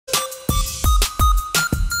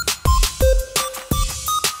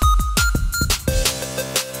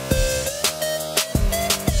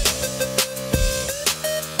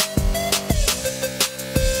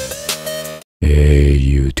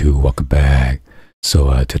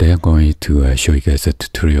So today I'm going to show you guys a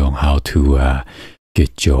tutorial on how to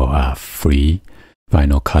get your free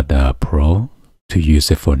Final Cut Pro to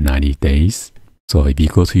use it for 90 days. So if you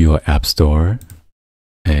go to your App Store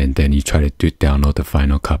and then you try to download the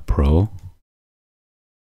Final Cut Pro,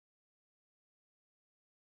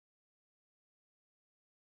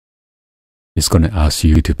 it's going to ask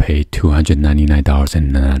you to pay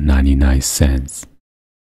 $299.99,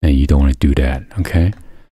 and you don't want to do that, okay?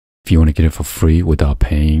 If you want to get it for free without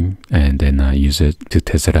paying and then use it to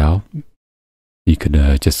test it out, you could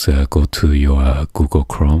just go to your Google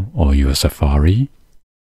Chrome or your Safari,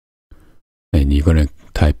 and you're going to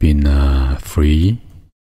type in free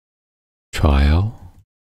trial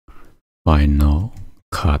Final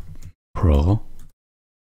Cut Pro.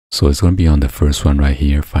 So it's going to be on the first one right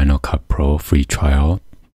here, Final Cut Pro free trial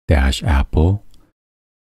 -Apple.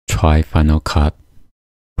 Try Final Cut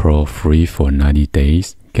Pro free for 90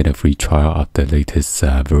 days. Get a free trial of the latest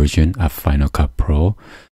version of Final Cut Pro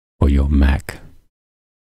for your Mac.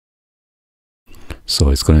 So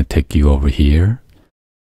it's going to take you over here,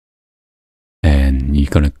 and you're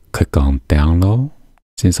going to click on download.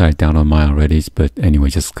 Since I downloaded mine already, but anyway,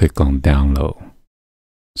 just click on download.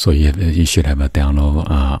 So you should have a download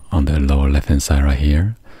on the lower left hand side right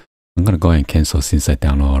here. I'm going to go ahead and cancel since I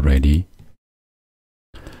downloaded already.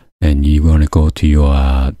 And you want to go to your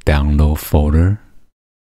download folder.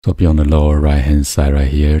 So be on the lower right hand side right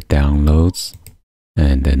here, downloads,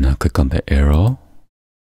 and then click on the arrow.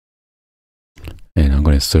 And I'm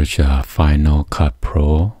going to search Final Cut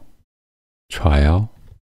Pro trial.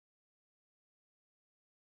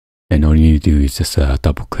 And all you need to do is just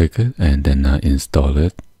double click it and then install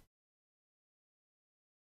it.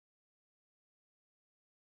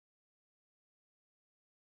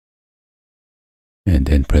 And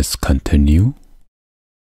then press continue,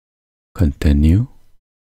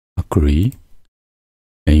 agree.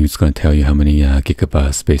 And it's going to tell you how many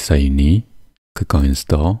gigabyte space that you need. Click on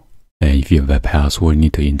install. And if you have a password, you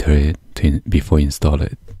need to enter it before you install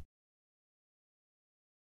it.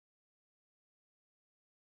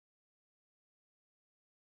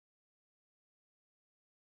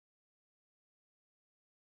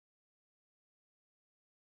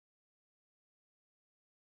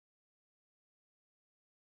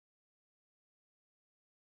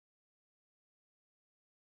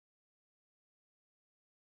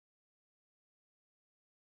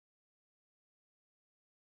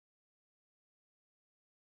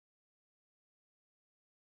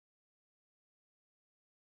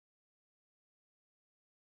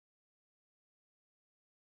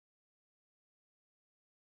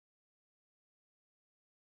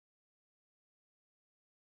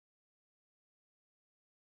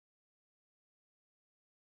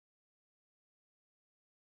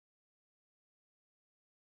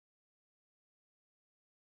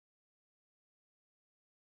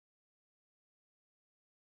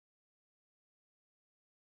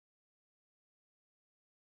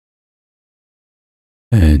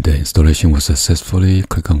 And the installation was successfully.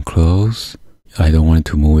 Click on close. I don't want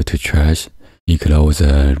to move it to trash. You could always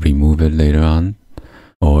remove it later on.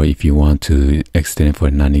 Or if you want to extend it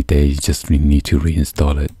for 90 days, you just need to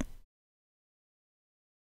reinstall it.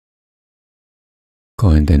 Go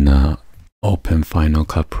ahead and then open Final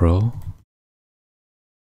Cut Pro.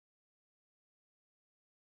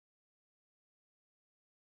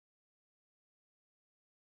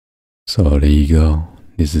 So there you go.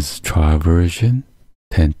 This is trial version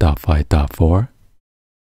 10.5.4,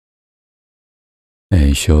 and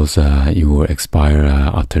it shows it will expire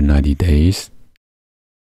after 90 days.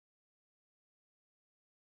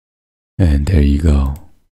 And there you go.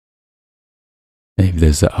 And if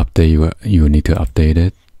there's an update, you will need to update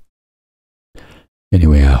it.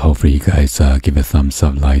 Anyway, hopefully you guys give a thumbs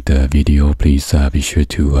up, like the video. Please be sure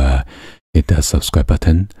to hit that subscribe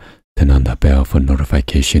button, turn on the bell for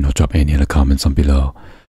notification, or drop any other comments on below.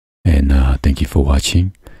 And thank you for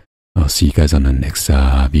watching. I'll see you guys on the next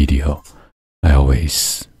video.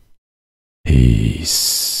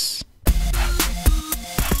 Peace.